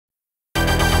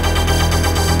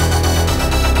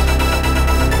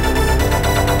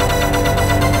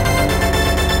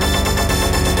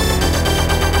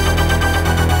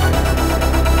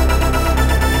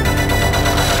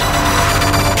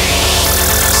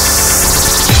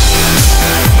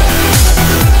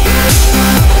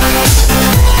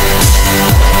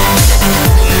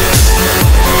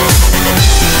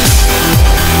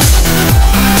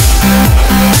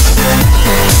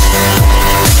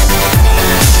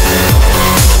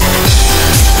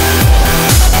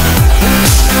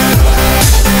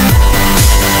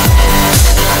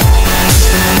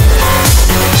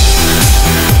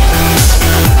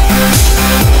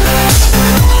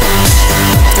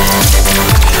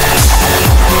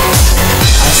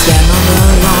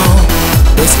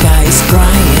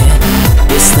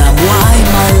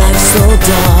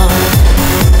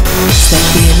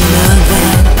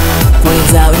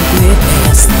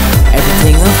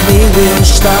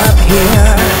stop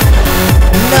here.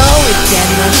 No, it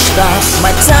cannot stop.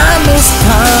 My time is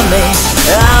coming.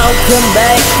 I'll come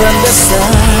back from the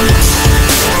sun.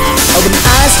 Open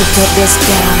eyes to cut the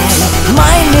sky.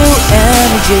 My new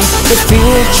energy. The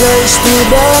future is to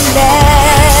the next.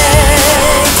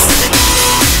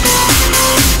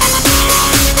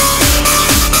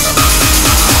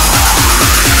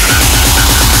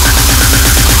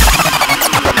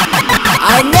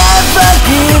 I never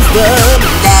give up,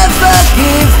 never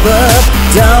give up.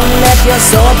 Don't let your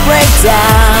soul break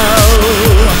down.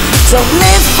 Don't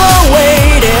live for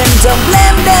waiting, don't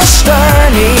blame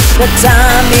destiny. The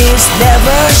time is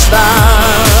never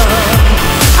stop.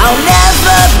 I'll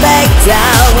never back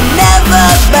down, never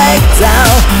back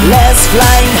down. Let's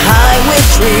flying high with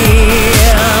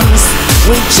dreams.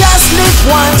 We just live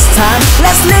once time,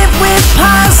 let's live with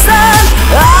passion.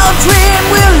 Our dream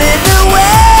will lead the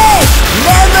way.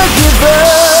 Never give up.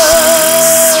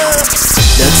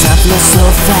 The time flows so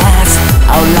fast,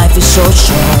 our life is so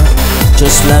short.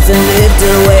 Just love and live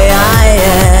the way I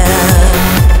am.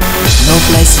 No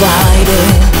place for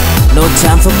hiding, no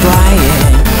time for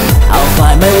crying. I'll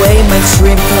find my way, my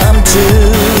dream come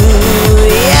true.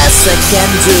 Yes, I can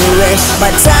do it, my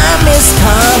time is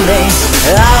coming.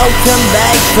 I'll come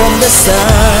back from the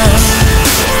sun.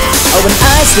 Open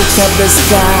eyes, look up the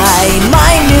sky.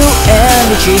 My new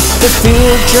energy, the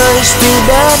future is to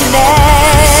the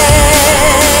next.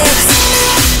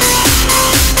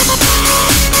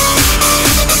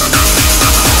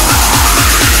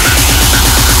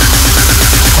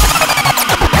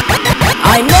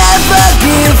 I never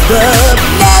give up,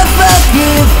 never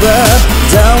give up.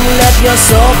 Don't let your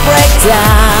soul break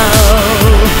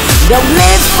down. Don't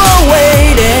live for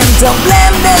waiting, don't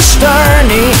blame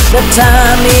destiny. The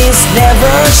time is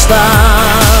never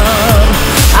stop.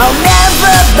 I'll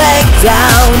never back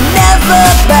down, never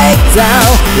back down.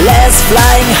 Let's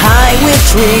flying high with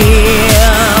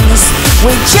dreams.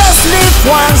 We just live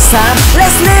once time,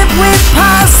 let's live with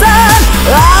passion.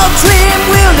 Our dream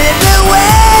will lead the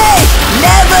way.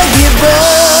 Never give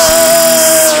up.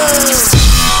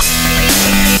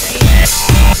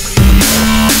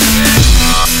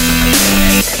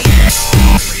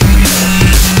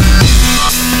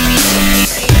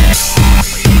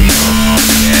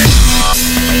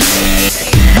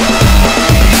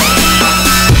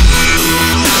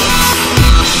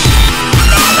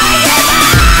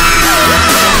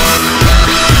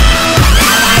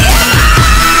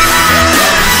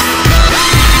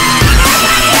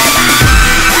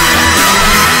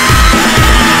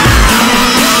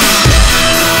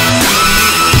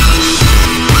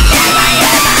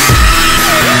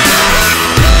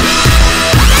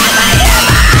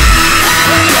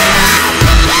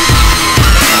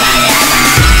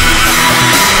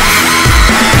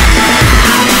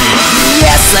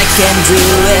 I can do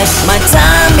it, my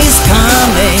time is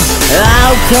coming.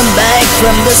 I'll come back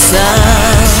from the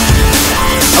sun.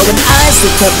 Open eyes,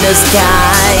 look up the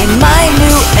sky. My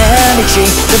new energy,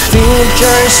 the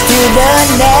future's to the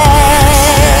next.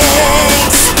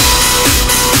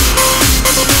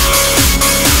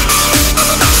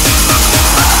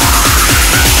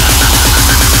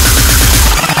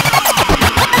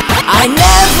 I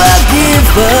never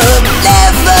give up,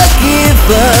 never give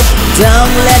up.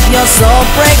 Don't let your soul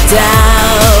break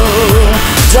down.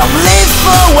 Don't live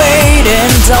for waiting,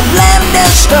 don't blame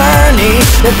destiny.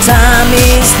 The time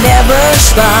is never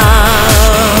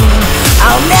stop.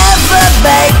 I'll never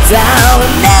back down,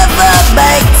 never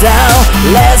back down.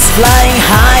 Let's flying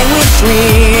high with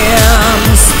dreams.